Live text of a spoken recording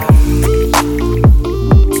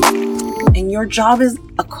your job as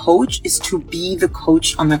a coach is to be the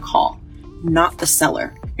coach on the call, not the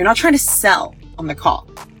seller. You're not trying to sell on the call.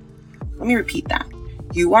 Let me repeat that.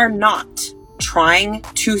 You are not trying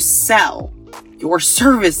to sell your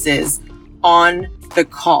services on the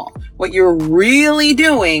call. What you're really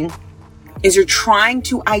doing is you're trying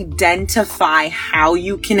to identify how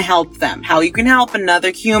you can help them, how you can help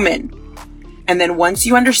another human. And then once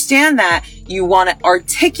you understand that, you want to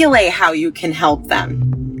articulate how you can help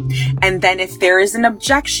them. And then if there is an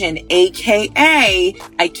objection, AKA,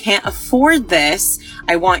 I can't afford this,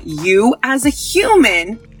 I want you as a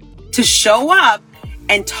human to show up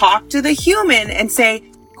and talk to the human and say,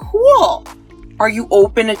 cool, are you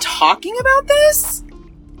open to talking about this?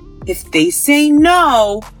 If they say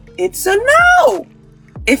no, it's a no.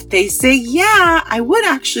 If they say, yeah, I would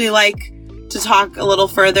actually like to talk a little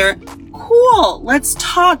further, cool, let's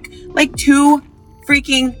talk like two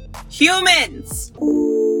freaking humans.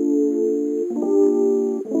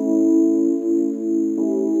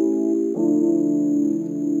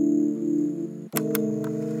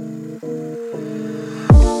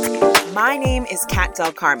 My name is Kat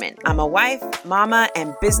Del Carmen. I'm a wife, mama,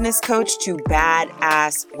 and business coach to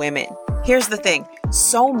badass women. Here's the thing.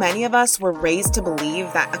 So many of us were raised to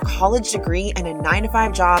believe that a college degree and a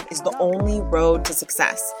 9-to-5 job is the only road to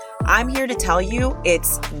success. I'm here to tell you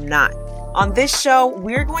it's not. On this show,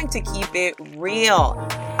 we're going to keep it real.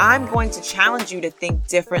 I'm going to challenge you to think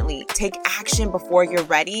differently, take action before you're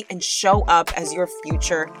ready, and show up as your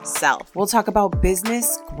future self. We'll talk about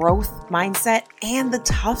business, growth, mindset, and the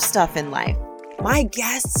tough stuff in life. My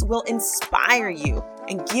guests will inspire you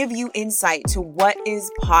and give you insight to what is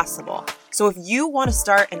possible. So if you want to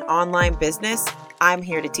start an online business, I'm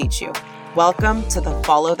here to teach you. Welcome to the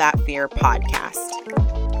Follow That Fear podcast.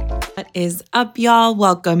 What is up, y'all?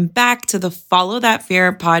 Welcome back to the Follow That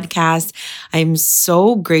Fear podcast. I'm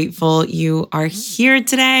so grateful you are here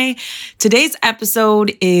today. Today's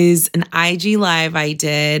episode is an IG Live I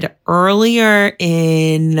did earlier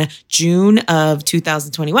in June of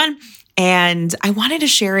 2021. And I wanted to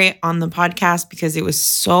share it on the podcast because it was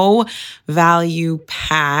so value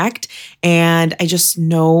packed. And I just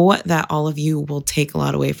know that all of you will take a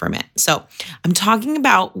lot away from it. So I'm talking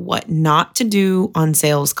about what not to do on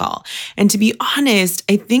sales call. And to be honest,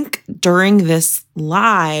 I think during this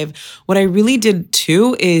live, what I really did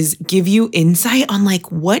too is give you insight on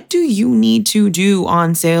like, what do you need to do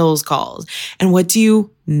on sales calls and what do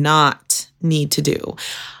you not need to do?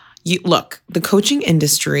 Look, the coaching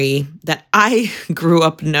industry that I grew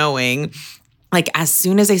up knowing, like as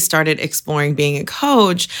soon as I started exploring being a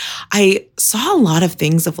coach, I saw a lot of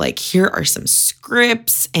things of like, here are some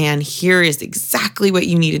scripts and here is exactly what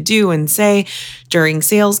you need to do and say during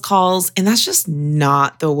sales calls. And that's just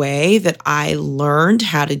not the way that I learned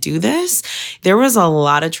how to do this. There was a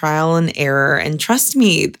lot of trial and error. And trust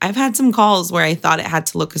me, I've had some calls where I thought it had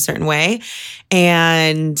to look a certain way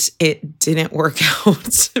and it didn't work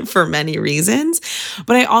out for many reasons.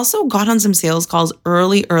 But I also got on some sales calls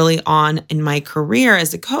early on in my career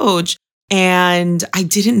as a coach, and I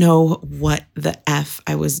didn't know what the F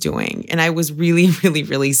I was doing. And I was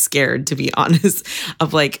really scared, to be honest,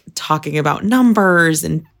 of like talking about numbers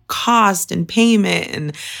and cost and payment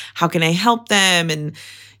and how can I help them. And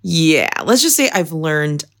yeah, let's just say I've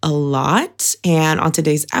learned a lot. And on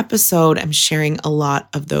today's episode, I'm sharing a lot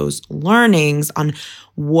of those learnings on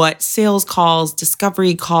what sales calls,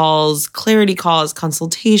 discovery calls, clarity calls,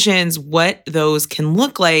 consultations, what those can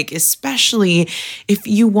look like, especially if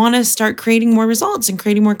you want to start creating more results and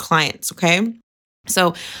creating more clients, okay?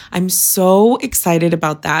 So I'm so excited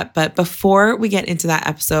about that. But before we get into that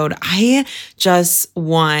episode, I just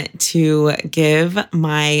want to give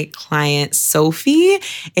my client, Sophie,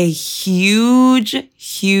 a huge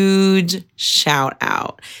shout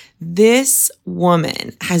out. This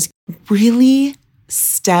woman has really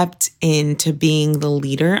stepped into being the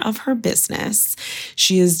leader of her business.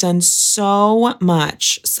 She has done so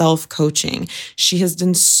much self-coaching. She has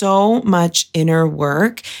done so much inner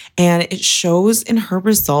work, and it shows in her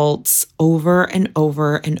results over and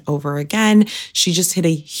over again. She just hit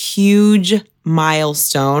a huge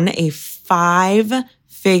milestone, a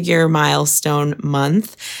 5-figure milestone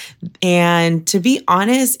month. And to be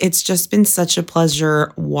honest, it's just been such a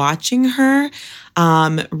pleasure watching her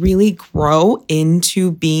really grow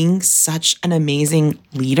into being such an amazing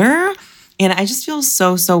leader. And I just feel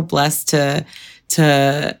so blessed to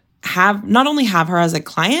not only have her as a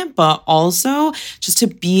client, but also just to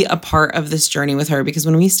be a part of this journey with her. Because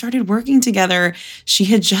when we started working together, she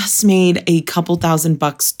had just made a couple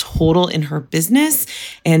 $1,000 total in her business,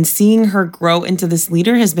 and seeing her grow into this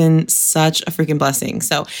leader has been such a freaking blessing.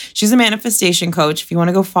 So she's a manifestation coach. If you want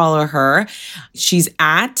to go follow her, she's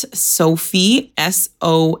at Sophie,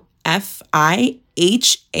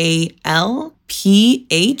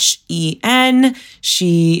 SOFIHALPHEN.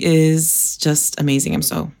 She is just amazing. I'm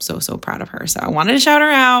so proud of her. So I wanted to shout her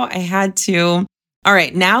out. I had to. All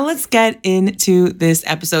right, now let's get into this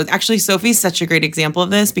episode. Actually, Sophie's such a great example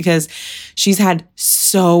of this because she's had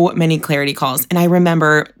so many clarity calls. And I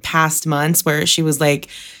remember past months where she was like,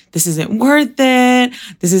 this isn't worth it.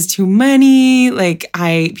 This is too many.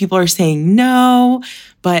 People are saying no.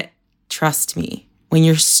 But trust me, when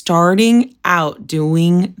you're starting out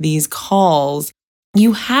doing these calls,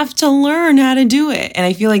 you have to learn how to do it. And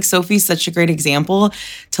I feel like Sophie's such a great example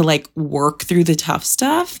to work through the tough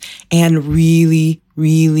stuff and really,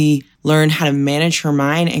 really learn how to manage her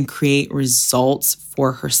mind and create results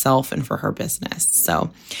for herself and for her business.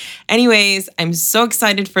 So anyways, I'm so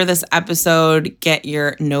excited for this episode. Get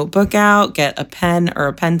your notebook out, get a pen or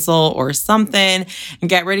a pencil or something, and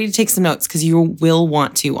get ready to take some notes because you will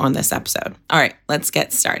want to on this episode. All right, let's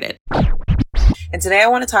get started. And today I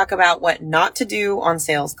want to talk about what not to do on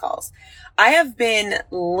sales calls. I have been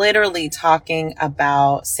literally talking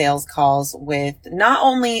about sales calls with not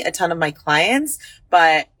only a ton of my clients,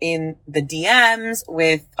 but in the DMs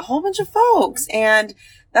with a whole bunch of folks. And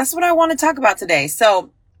that's what I want to talk about today.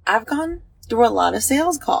 So I've gone through a lot of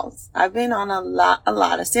sales calls. I've been on a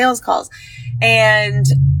lot of sales calls. And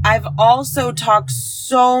I've also talked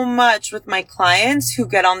so much with my clients who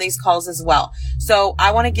get on these calls as well. So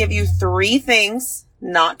I want to give you 3 things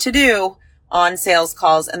not to do on sales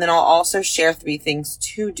calls. And then I'll also share 3 things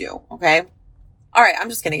to do. Okay. All right. I'm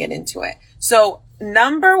just going to get into it. So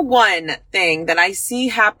number 1 thing that I see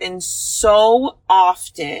happen so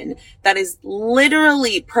often that is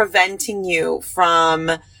literally preventing you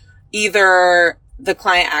from either the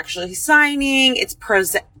client actually signing, it's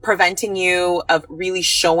preventing you of really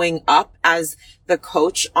showing up as the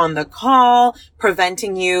coach on the call,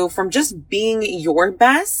 preventing you from just being your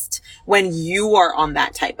best when you are on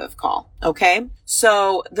that type of call. Okay.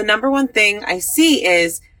 So the number 1 thing I see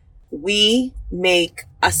is we make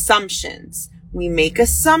assumptions. We make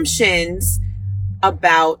assumptions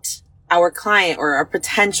about our client or our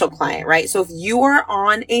potential client, right? So if you are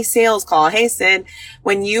on a sales call, hey Sid,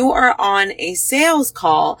 when you are on a sales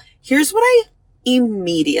call, here's what I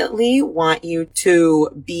immediately want you to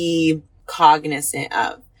be cognizant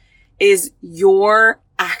of is your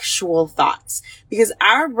actual thoughts, because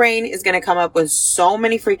our brain is going to come up with so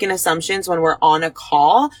many freaking assumptions when we're on a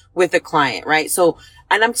call with a client, right? So,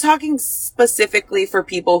 and I'm talking specifically for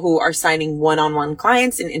people who are signing one-on-one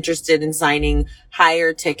clients and interested in signing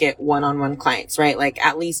higher ticket one-on-one clients, right? Like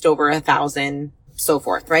at least over 1,000, so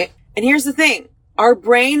forth, right? And here's the thing. Our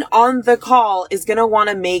brain on the call is going to want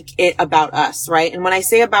to make it about us, right? And when I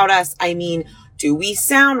say about us, I mean, do we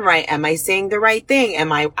sound right? Am I saying the right thing?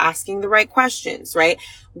 Am I asking the right questions, right?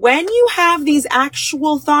 When you have these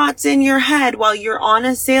actual thoughts in your head while you're on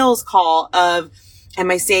a sales call of, am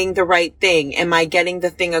I saying the right thing? Am I getting the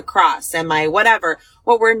thing across? Am I whatever?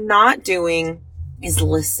 What we're not doing is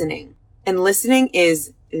listening. And listening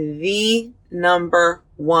is the number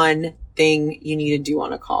 1 thing you need to do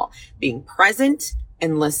on a call. Being present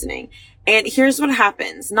and listening. And here's what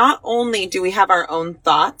happens. Not only do we have our own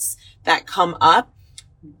thoughts that come up,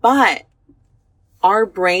 but our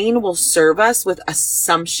brain will serve us with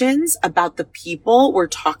assumptions about the people we're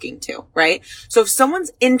talking to, right? So if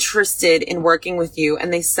someone's interested in working with you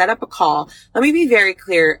and they set up a call, let me be very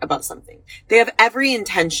clear about something. They have every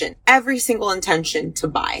intention, every single intention to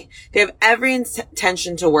buy. They have every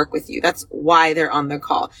intention to work with you. That's why they're on the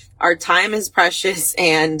call. Our time is precious.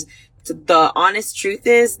 And the honest truth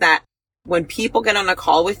is that when people get on a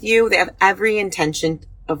call with you, they have every intention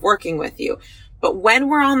of working with you. But when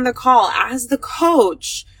we're on the call as the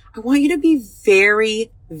coach, I want you to be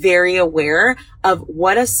very, very aware of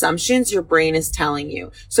what assumptions your brain is telling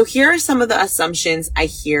you. So here are some of the assumptions I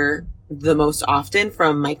hear the most often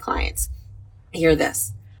from my clients. Hear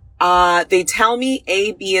this. They tell me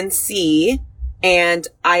A, B, and C, and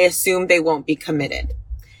I assume they won't be committed.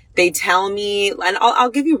 They tell me, and I'll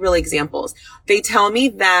give you real examples. They tell me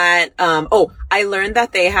that, I learned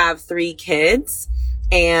that they have 3 kids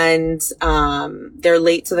and, they're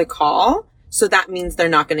late to the call. So that means they're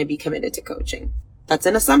not going to be committed to coaching. That's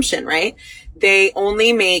an assumption, right? They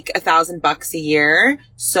only make $1,000 a year,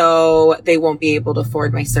 so they won't be able to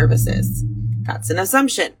afford my services. That's an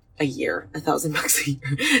assumption. a year, $1,000 a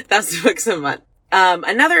year, $1,000 a month.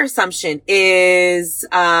 Another assumption is,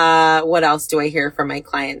 what else do I hear from my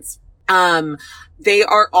clients? They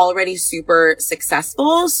are already super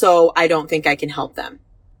successful, so I don't think I can help them.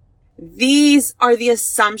 These are the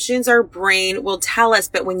assumptions our brain will tell us.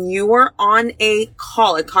 But when you are on a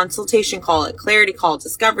call, a consultation call, a clarity call,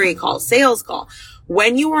 discovery call, sales call,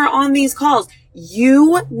 when you are on these calls,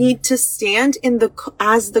 you need to stand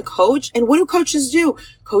as the coach. And what do coaches do?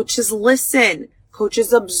 Coaches listen.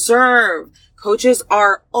 Coaches observe. Coaches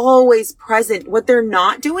are always present. What they're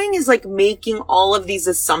not doing is like making all of these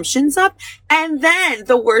assumptions up. And then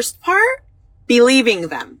the worst part, believing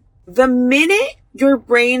them. The minute your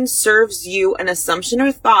brain serves you an assumption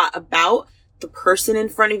or thought about the person in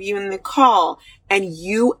front of you in the call and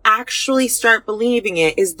you actually start believing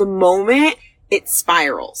it is the moment it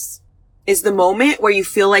spirals. Is the moment where you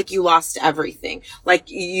feel like you lost everything.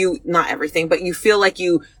 Not everything, but you feel like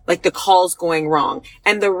the call's going wrong.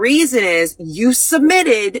 And the reason is you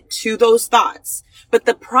submitted to those thoughts. But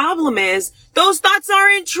the problem is those thoughts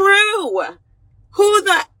aren't true. Who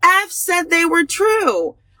the F said they were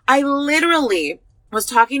true? I literally was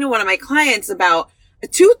talking to one of my clients about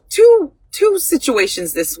two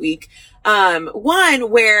situations this week.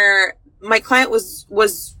 One where my client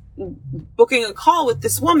was booking a call with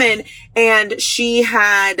this woman and she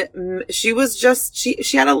had a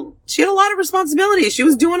lot of responsibilities. She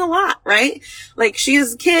was doing a lot, right? Like she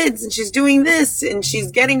has kids and she's doing this and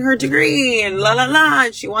she's getting her degree and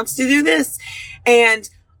and she wants to do this. And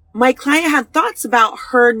my client had thoughts about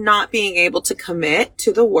her not being able to commit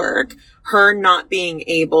to the work, her not being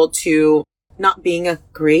a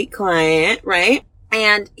great client, right?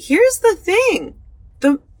 And here's the thing.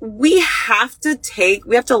 We have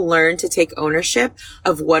to learn to take ownership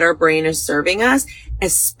of what our brain is serving us,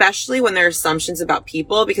 especially when there are assumptions about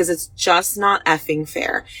people, because it's just not effing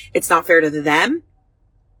fair. It's not fair to them,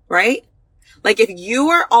 right? Like if you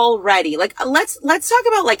are already, let's talk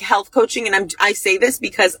about like health coaching. And I say this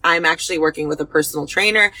because I'm actually working with a personal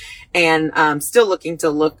trainer and, still looking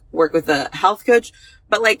to work with a health coach.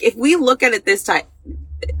 But like, if we look at it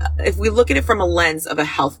if we look at it from a lens of a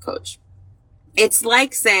health coach, it's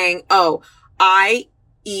like saying, oh, I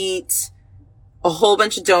eat a whole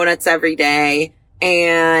bunch of donuts every day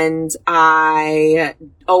and I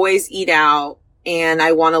always eat out and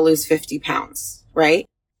I want to lose 50 pounds, right?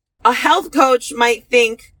 A health coach might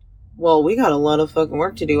think, well, we got a lot of fucking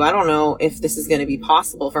work to do. I don't know if this is going to be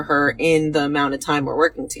possible for her in the amount of time we're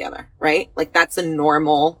working together, right? Like that's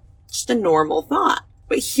just a normal thought.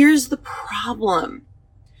 But here's the problem.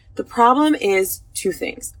 The problem is two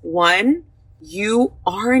things. One, you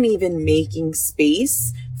aren't even making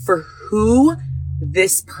space for who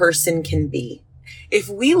this person can be. If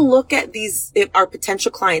we look at our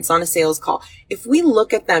potential clients on a sales call, if we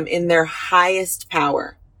look at them in their highest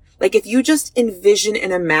power, like if you just envision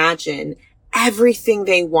and imagine everything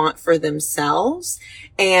they want for themselves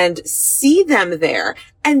and see them there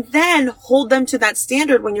and then hold them to that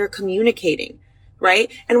standard when you're communicating,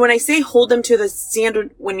 right? And when I say hold them to the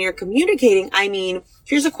standard when you're communicating, I mean,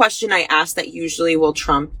 here's a question I ask that usually will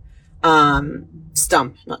stump some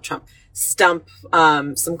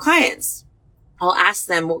clients. I'll ask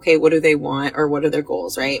them, okay, what do they want or what are their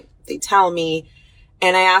goals, right? They tell me.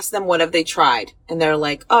 And I ask them, what have they tried? And they're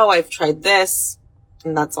like, oh, I've tried this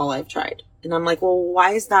and that's all I've tried. And I'm like, well,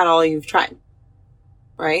 why is that all you've tried?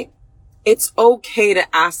 Right? It's okay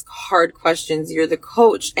to ask hard questions. You're the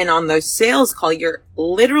coach. And on the sales call, your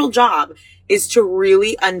literal job is to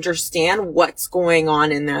really understand what's going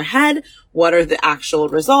on in their head. What are the actual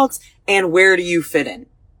results and where do you fit in?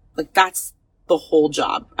 Like that's the whole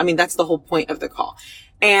job. I mean, that's the whole point of the call.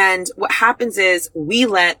 And what happens is we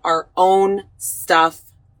let our own stuff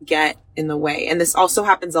get in the way. And this also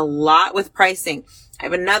happens a lot with pricing. I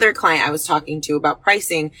have another client I was talking to about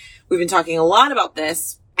pricing. We've been talking a lot about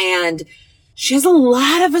this and she has a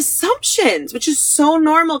lot of assumptions, which is so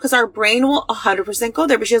normal because our brain will 100% go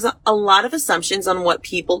there, but she has a lot of assumptions on what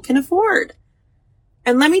people can afford.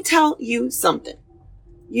 And let me tell you something.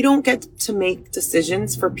 You don't get to make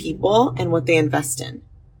decisions for people and what they invest in.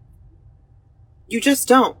 You just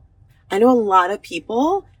don't. I know a lot of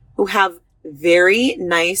people who have very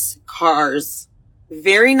nice cars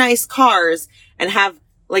and have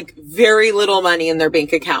like very little money in their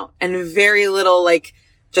bank account and very little, like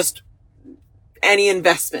just any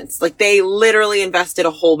investments. Like they literally invested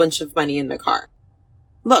a whole bunch of money in the car.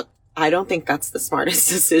 Look, I don't think that's the smartest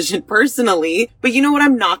decision personally, but you know what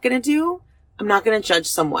I'm not going to do? I'm not going to judge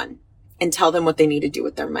someone and tell them what they need to do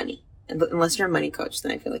with their money. Unless you're a money coach,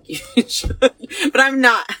 then I feel like you should, but I'm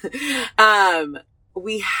not.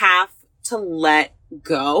 We have to let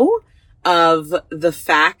go of the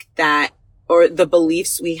fact that, or the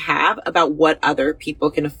beliefs we have about what other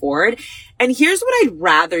people can afford. And here's what I'd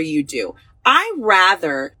rather you do. I'd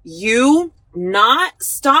rather you not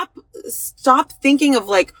stop thinking of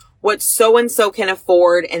like what so-and-so can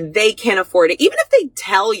afford and they can't afford it. Even if they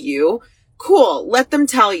tell you, cool, let them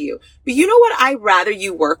tell you. But you know what I'd rather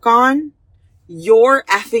you work on? Your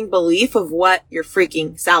effing belief of what you're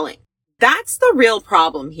freaking selling. That's the real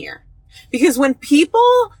problem here. Because when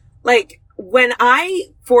people, like,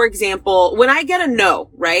 for example, when I get a no,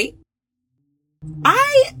 right?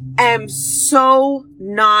 I am so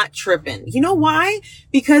not tripping. You know why?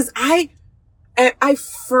 Because I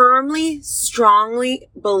firmly, strongly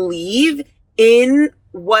believe in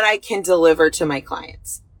what I can deliver to my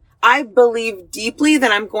clients. I believe deeply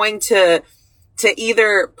that I'm going to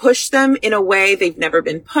either push them in a way they've never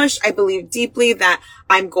been pushed. I believe deeply that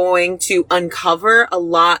I'm going to uncover a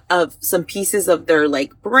lot of some pieces of their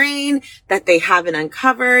like brain that they haven't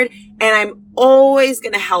uncovered. And I'm always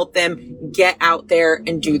going to help them get out there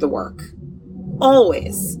and do the work.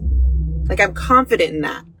 Always. Like I'm confident in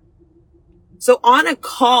that. So on a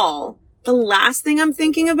call, the last thing I'm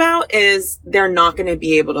thinking about is they're not going to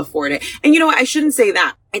be able to afford it. And you know what? I shouldn't say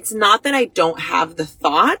that. It's not that I don't have the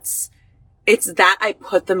thoughts. It's that I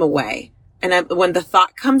put them away. And when the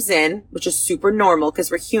thought comes in, which is super normal because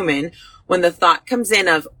we're human, when the thought comes in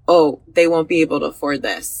of, oh, they won't be able to afford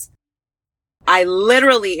this, I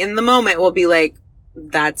literally in the moment will be like,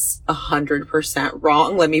 that's 100%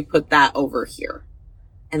 wrong. Let me put that over here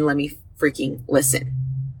and let me freaking listen.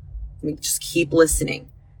 Let me just keep listening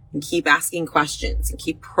and keep asking questions and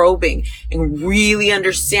keep probing and really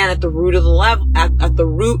understand at the root of the level, at the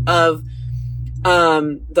root of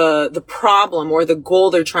the problem or the goal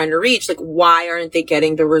they're trying to reach. Like, why aren't they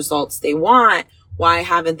getting the results they want? Why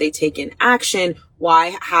haven't they taken action?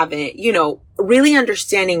 Why haven't, really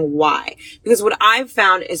understanding why? Because what I've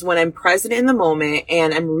found is when I'm present in the moment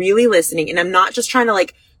and I'm really listening and I'm not just trying to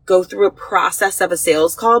like go through a process of a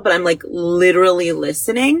sales call, but I'm like literally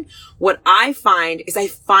listening. What I find is I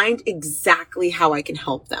find exactly how I can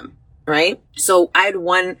help them. Right. So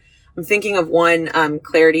I'm thinking of one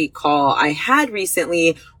clarity call I had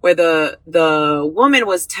recently where the woman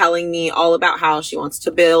was telling me all about how she wants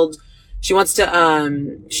to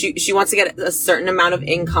get a certain amount of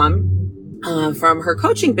income from her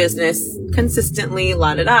coaching business consistently,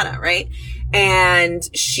 right? And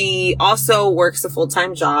she also works a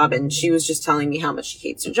full-time job, and she was just telling me how much she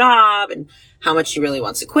hates her job and how much she really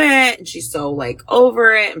wants to quit, and she's so like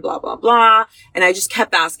over it and blah, blah, blah. And I just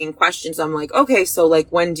kept asking questions. I'm like, okay, so like,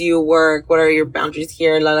 when do you work? What are your boundaries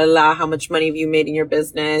here? La, la, la. How much money have you made in your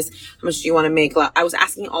business? How much do you want to make? I was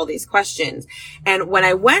asking all these questions. And when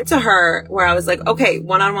I went to her where I was like, okay,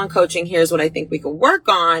 one-on-one coaching, here's what I think we could work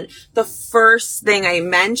on. The first thing I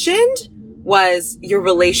mentioned was your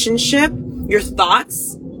relationship, your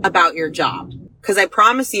thoughts about your job. Because I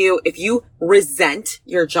promise you, if you resent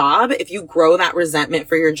your job, if you grow that resentment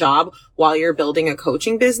for your job while you're building a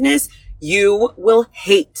coaching business, you will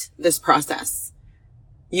hate this process.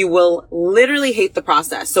 You will literally hate the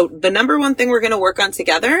process. So the number one thing we're going to work on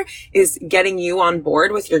together is getting you on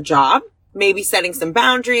board with your job, maybe setting some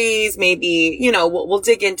boundaries, maybe, we'll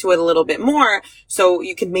dig into it a little bit more so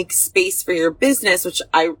you can make space for your business, which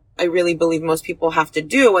I really believe most people have to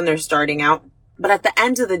do when they're starting out. But at the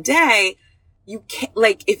end of the day, you can't,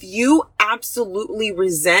 like, if you absolutely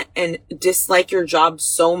resent and dislike your job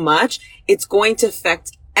so much, it's going to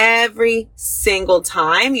affect every single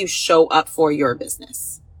time you show up for your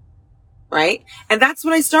business. Right? And that's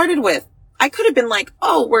what I started with. I could have been like,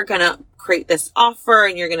 oh, we're going to create this offer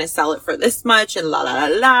and you're going to sell it for this much and la, la,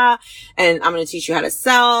 la, la. And I'm going to teach you how to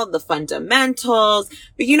sell the fundamentals.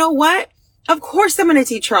 But you know what? Of course I'm going to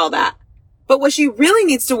teach her all that. But what she really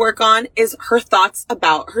needs to work on is her thoughts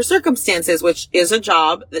about her circumstances, which is a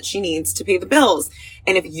job that she needs to pay the bills.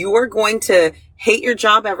 And if you are going to hate your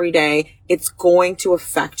job every day, it's going to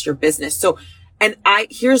affect your business. So, and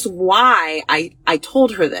here's why I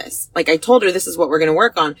told her this. Like, I told her this is what we're going to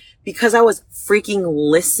work on because I was freaking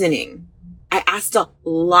listening. I asked a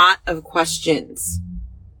lot of questions.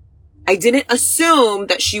 I didn't assume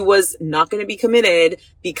that she was not going to be committed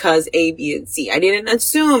because A, B, and C. I didn't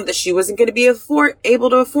assume that she wasn't going to be able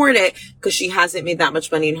to afford it because she hasn't made that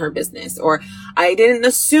much money in her business. Or I didn't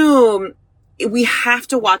assume. We have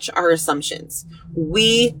to watch our assumptions.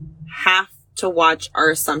 We have to watch our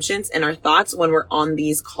assumptions and our thoughts when we're on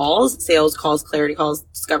these calls, sales calls, clarity calls,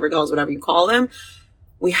 discovery calls, whatever you call them.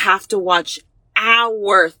 We have to watch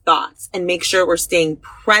our thoughts and make sure we're staying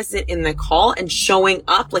present in the call and showing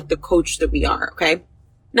up like the coach that we are. Okay.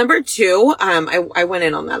 Number two, I went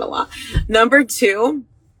in on that a lot. Number two,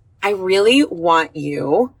 I really want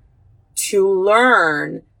you to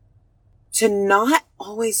learn to not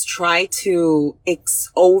always try to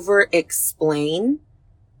over explain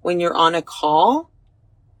when you're on a call.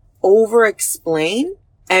 Over explain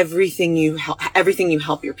everything you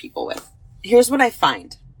help your people with. Here's what I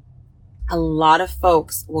find. A lot of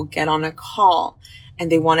folks will get on a call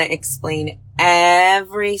and they want to explain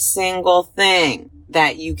every single thing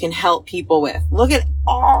that you can help people with. Look at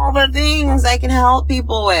all the things I can help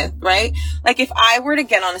people with, right? Like if I were to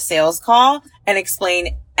get on a sales call and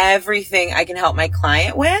explain everything I can help my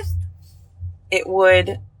client with, it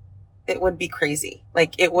would be crazy.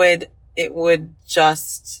 Like it would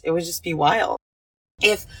just be wild.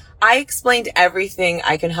 If I explained everything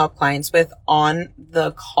I can help clients with on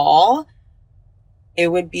the call, it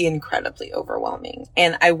would be incredibly overwhelming.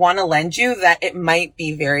 And I want to lend you that it might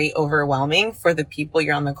be very overwhelming for the people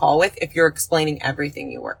you're on the call with if you're explaining everything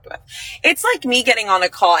you worked with. It's like me getting on a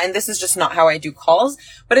call, and this is just not how I do calls,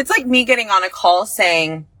 but it's like me getting on a call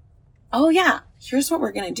saying, oh yeah, here's what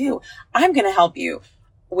we're going to do. I'm going to help you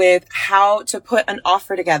with how to put an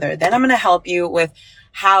offer together. Then I'm going to help you with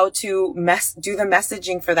how to do the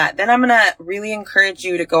messaging for that. Then I'm going to really encourage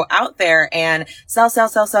you to go out there and sell,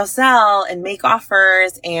 and make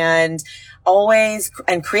offers and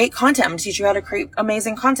create content. I'm going to teach you how to create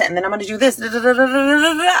amazing content. And then I'm going to do this.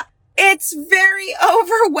 It's very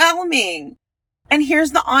overwhelming. And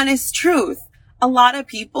here's the honest truth. A lot of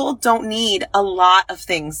people don't need a lot of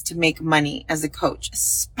things to make money as a coach,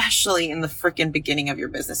 especially in the freaking beginning of your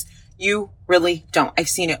business. You really don't. I've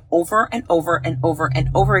seen it over and over and over and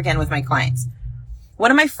over again with my clients. One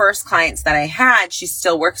of my first clients that I had, she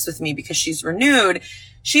still works with me because she's renewed.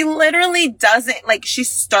 She literally she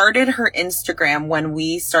started her Instagram when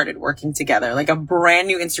we started working together, like a brand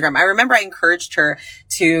new Instagram. I remember I encouraged her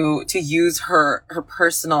to use her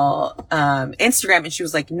personal, Instagram. And she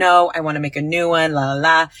was like, no, I want to make a new one, la, la,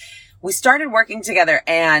 la. We started working together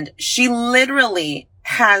and she literally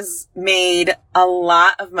has made a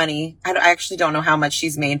lot of money. I actually don't know how much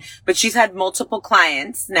she's made, but she's had multiple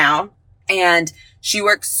clients now. And she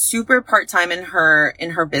works super part-time in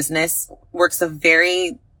her business, works a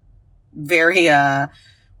very, very,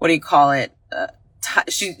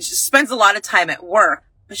 she spends a lot of time at work,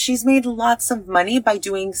 but she's made lots of money by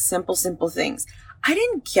doing simple things. I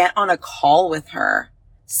didn't get on a call with her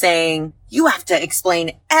saying, you have to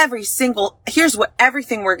explain here's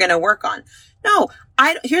everything we're going to work on. No,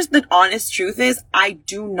 here's the honest truth is I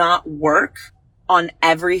do not work on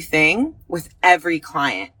everything with every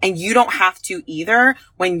client. And you don't have to either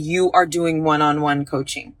when you are doing one-on-one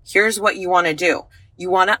coaching. Here's what you want to do. You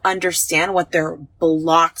want to understand what their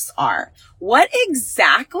blocks are. What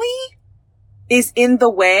exactly is in the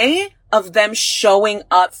way of them showing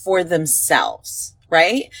up for themselves,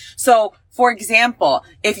 right? So, for example,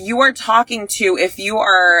 let me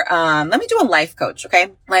do a life coach,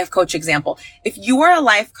 okay? Life coach example. If you are a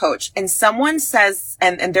life coach and someone says,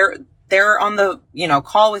 and they're on the,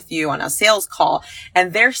 call with you on a sales call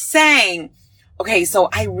and they're saying, okay, so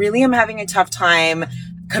I really am having a tough time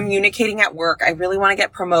communicating at work. I really want to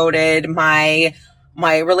get promoted. My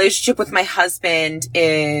relationship with my husband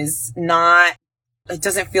it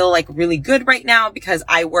doesn't feel like really good right now because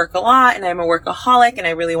I work a lot and I'm a workaholic and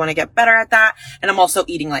I really want to get better at that. And I'm also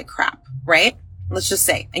eating like crap, right? Let's just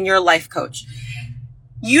say, and you're a life coach.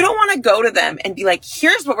 You don't want to go to them and be like,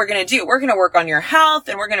 here's what we're going to do. We're going to work on your health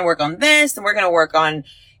and we're going to work on this and we're going to work on,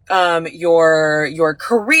 your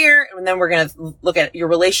career. And then we're going to look at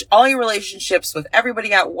all your relationships with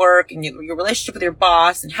everybody at work and your relationship with your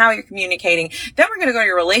boss and how you're communicating. Then we're going to go to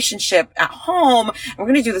your relationship at home and we're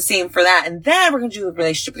going to do the same for that. And then we're going to do the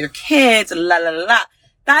relationship with your kids, la, la, la, la.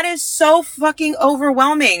 That is so fucking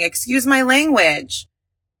overwhelming. Excuse my language.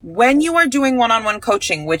 When you are doing one-on-one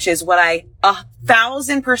coaching, which is what I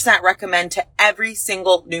 1,000% recommend to every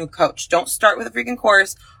single new coach, don't start with a freaking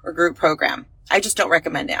course or group program. I just don't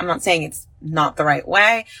recommend it. I'm not saying it's not the right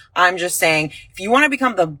way. I'm just saying if you want to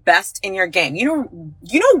become the best in your game, you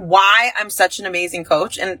know why I'm such an amazing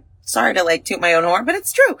coach? And sorry to toot my own horn, but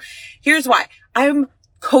it's true. Here's why. I'm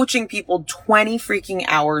coaching people 20 freaking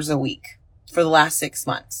hours a week for the last 6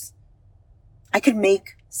 months. I could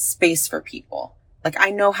make space for people.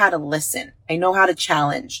 I know how to listen. I know how to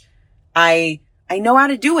challenge. I know how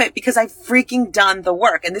to do it because I've freaking done the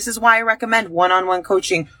work. And this is why I recommend one-on-one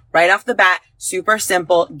coaching right off the bat. Super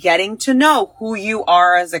simple. Getting to know who you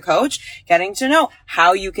are as a coach. Getting to know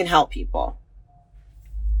how you can help people.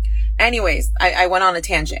 Anyways, I went on a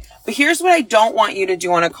tangent. But here's what I don't want you to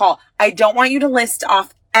do on a call. I don't want you to list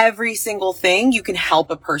off every single thing you can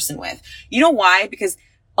help a person with. You know why? Because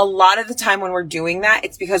a lot of the time when we're doing that,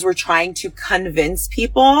 it's because we're trying to convince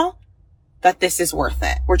people that this is worth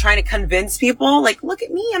it. We're trying to convince people, like, look at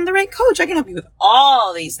me, I'm the right coach. I can help you with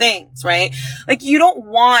all these things, right? Like, you don't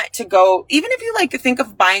want to go, even if you like to think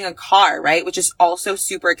of buying a car, right? Which is also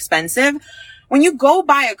super expensive. When you go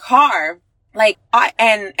buy a car, like,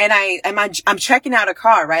 I'm checking out a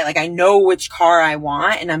car, right? Like, I know which car I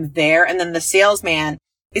want and I'm there. And then the salesman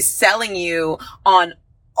is selling you on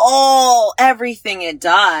everything it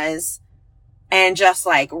does. And just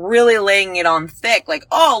like really laying it on thick, like,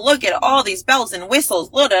 oh, look at all these bells and whistles.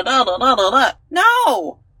 No,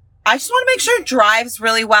 I just want to make sure it drives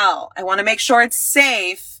really well. I want to make sure it's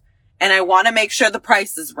safe, and I want to make sure the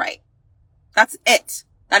price is right. That's it.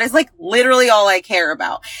 That is like literally all I care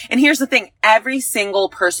about. And here's the thing. Every single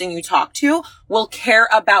person you talk to will care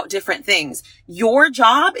about different things. Your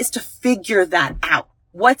job is to figure that out.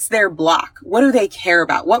 What's their block? What do they care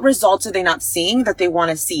about? What results are they not seeing that they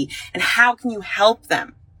want to see? And how can you help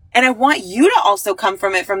them? And I want you to also come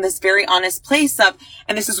from it from this very honest place of,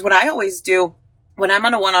 and this is what I always do when I'm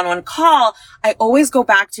on a one-on-one call, I always go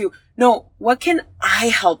back to, no, what can I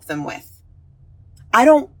help them with? I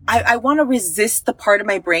want to resist the part of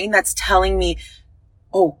my brain that's telling me,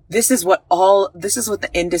 oh, this is what the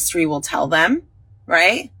industry will tell them,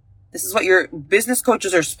 right? This is what your business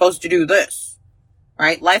coaches are supposed to do this.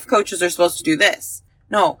 Right? Life coaches are supposed to do this.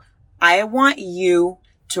 No, I want you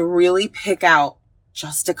to really pick out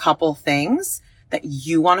just a couple things that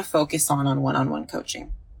you want to focus on one-on-one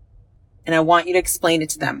coaching. And I want you to explain it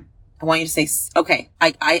to them. I want you to say, okay,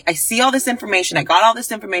 I see all this information. I got all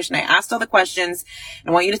this information. I asked all the questions. And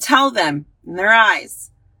I want you to tell them in their eyes.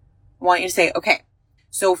 I want you to say, okay,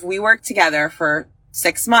 so if we work together for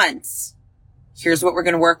 6 months, here's what we're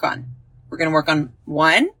going to work on. We're going to work on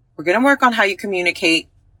we're going to work on how you communicate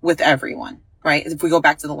with everyone, right? If we go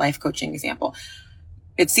back to the life coaching example,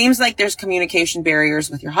 it seems like there's communication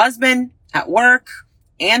barriers with your husband, at work,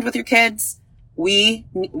 and with your kids. We're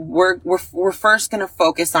first going to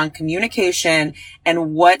focus on communication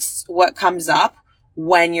and what comes up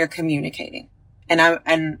when you're communicating. And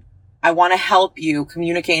I want to help you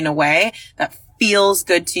communicate in a way that feels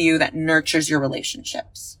good to you, that nurtures your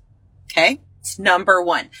relationships. Okay? It's number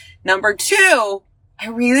 1. Number 2, I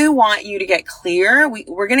really want you to get clear.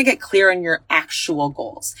 We're going to get clear on your actual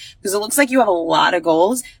goals, because it looks like you have a lot of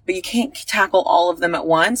goals, but you can't tackle all of them at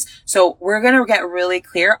once. So we're going to get really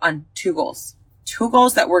clear on 2 goals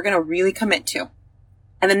that we're going to really commit to.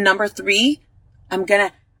 And then number 3, I'm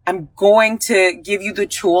going to give you the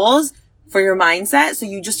tools for your mindset, so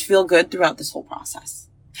you just feel good throughout this whole process.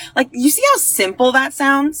 Like, you see how simple that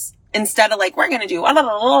sounds? Instead of like, we're going to do,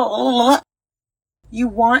 you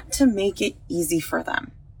want to make it easy for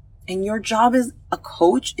them. And your job as a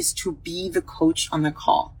coach is to be the coach on the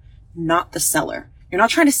call, not the seller. You're not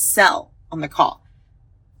trying to sell on the call.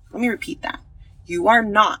 Let me repeat that. You are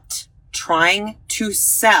not trying to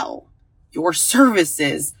sell your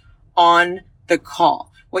services on the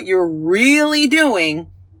call. What you're really doing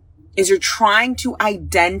is you're trying to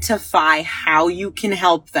identify how you can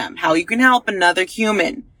help them, how you can help another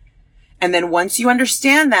human. And then once you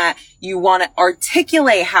understand that, you want to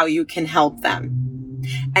articulate how you can help them.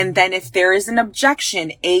 And then if there is an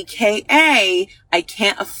objection, AKA, I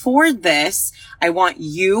can't afford this, I want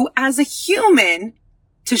you as a human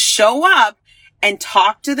to show up and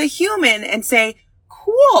talk to the human and say,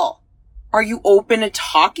 cool, are you open to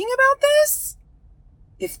talking about this?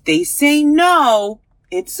 If they say no,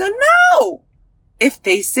 it's a no. If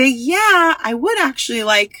they say, yeah, I would actually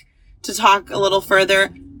like to talk a little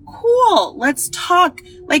further, cool, let's talk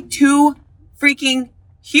like 2 freaking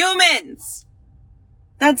humans.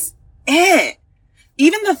 That's it.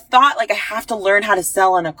 Even the thought, like, I have to learn how to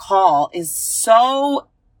sell on a call is so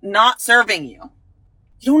not serving you.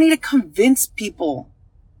 You don't need to convince people.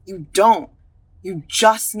 You don't. You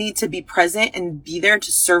just need to be present and be there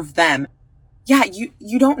to serve them. Yeah,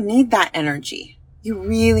 you don't need that energy. You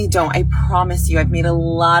really don't. I promise you, I've made a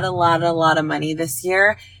lot of money this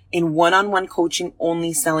year in one-on-one coaching,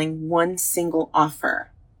 only selling one single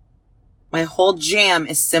offer. My whole jam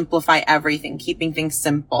is simplify everything, keeping things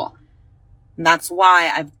simple. And that's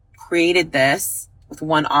why I've created this with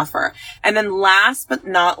one offer. And then last but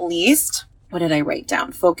not least, what did I write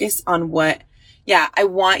down? Focus on what? Yeah, I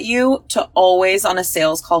want you to always on a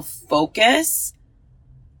sales call, focus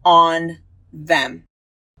on them.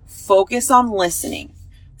 Focus on listening.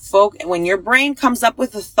 When your brain comes up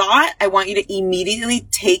with a thought, I want you to immediately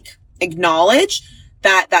acknowledge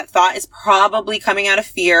that that thought is probably coming out of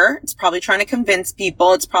fear. It's probably trying to convince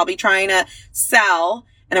people. It's probably trying to sell.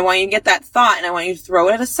 and I want you to get that thought and I want you to throw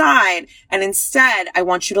it aside. And instead, I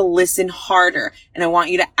want you to listen harder and I want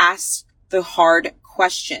you to ask the hard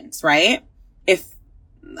questions, right?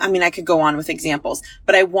 I could go on with examples,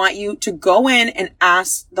 but I want you to go in and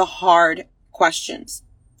ask the hard questions.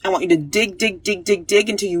 I want you to dig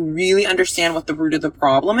until you really understand what the root of the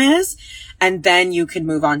problem is. And then you can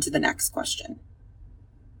move on to the next question.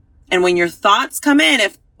 And when your thoughts come in,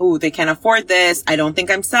 they can't afford this. I don't think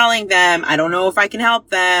I'm selling them. I don't know if I can help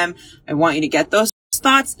them. I want you to get those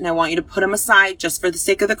thoughts and I want you to put them aside just for the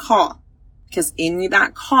sake of the call. Because in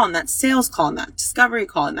that call, in that sales call, in that discovery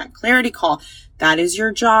call, in that clarity call, that is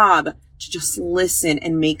your job to just listen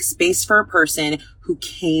and make space for a person who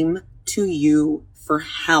came to you for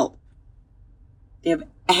help. They have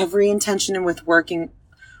every intention with working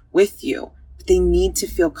with you, but they need to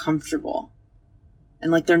feel comfortable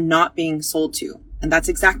and like they're not being sold to. And that's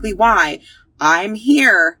exactly why I'm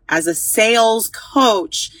here as a sales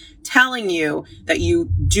coach telling you that you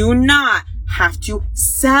do not have to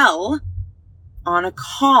sell on a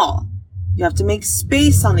call. You have to make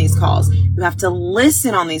space on these calls. You have to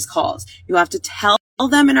listen on these calls. You have to tell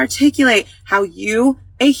them and articulate how you,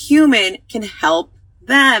 a human, can help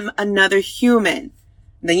them, another human.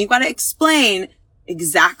 And then you've got to explain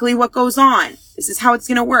exactly what goes on. This is how it's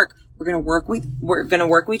going to work. We're going to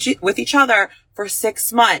work with each other for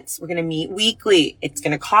 6 months. We're going to meet weekly. It's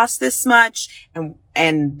going to cost this much.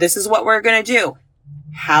 And this is what we're going to do.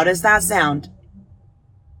 How does that sound?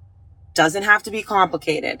 Doesn't have to be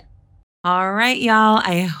complicated. All right, y'all.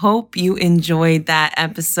 I hope you enjoyed that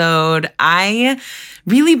episode. I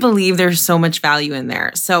really believe there's so much value in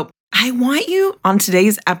there. So I want you on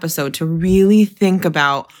today's episode to really think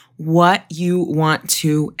about what you want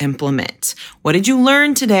to implement. What did you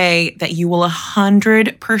learn today that you will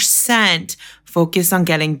 100% focus on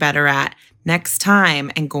getting better at next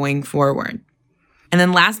time and going forward? And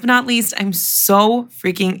then last but not least, I'm so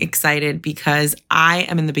freaking excited because I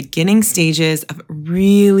am in the beginning stages of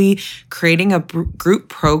really creating a group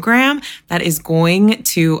program that is going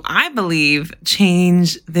to, I believe,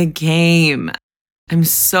 change the game. I'm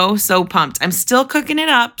so pumped. I'm still cooking it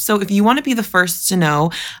up. So if you want to be the first to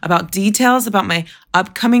know about details about my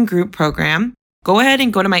upcoming group program, go ahead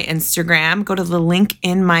and go to my Instagram. Go to the link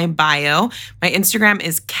in my bio. My Instagram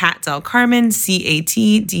is Kat Del Carmen,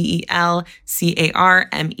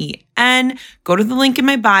 CatDelCarmen. Go to the link in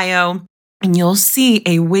my bio and you'll see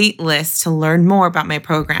a wait list to learn more about my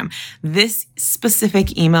program. This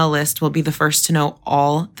specific email list will be the first to know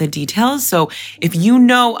all the details. So if you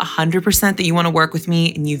know 100% that you want to work with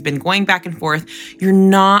me and you've been going back and forth, you're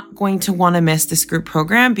not going to want to miss this group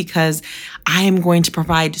program because I am going to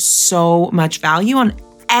provide so much value on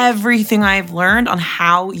everything I've learned on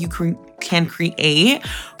how you can create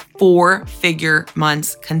 4-figure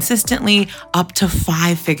months consistently, up to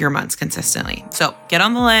 5-figure months consistently. So get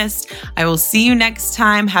on the list. I will see you next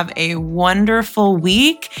time. Have a wonderful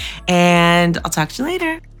week and I'll talk to you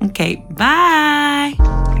later. Okay,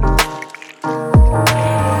 bye.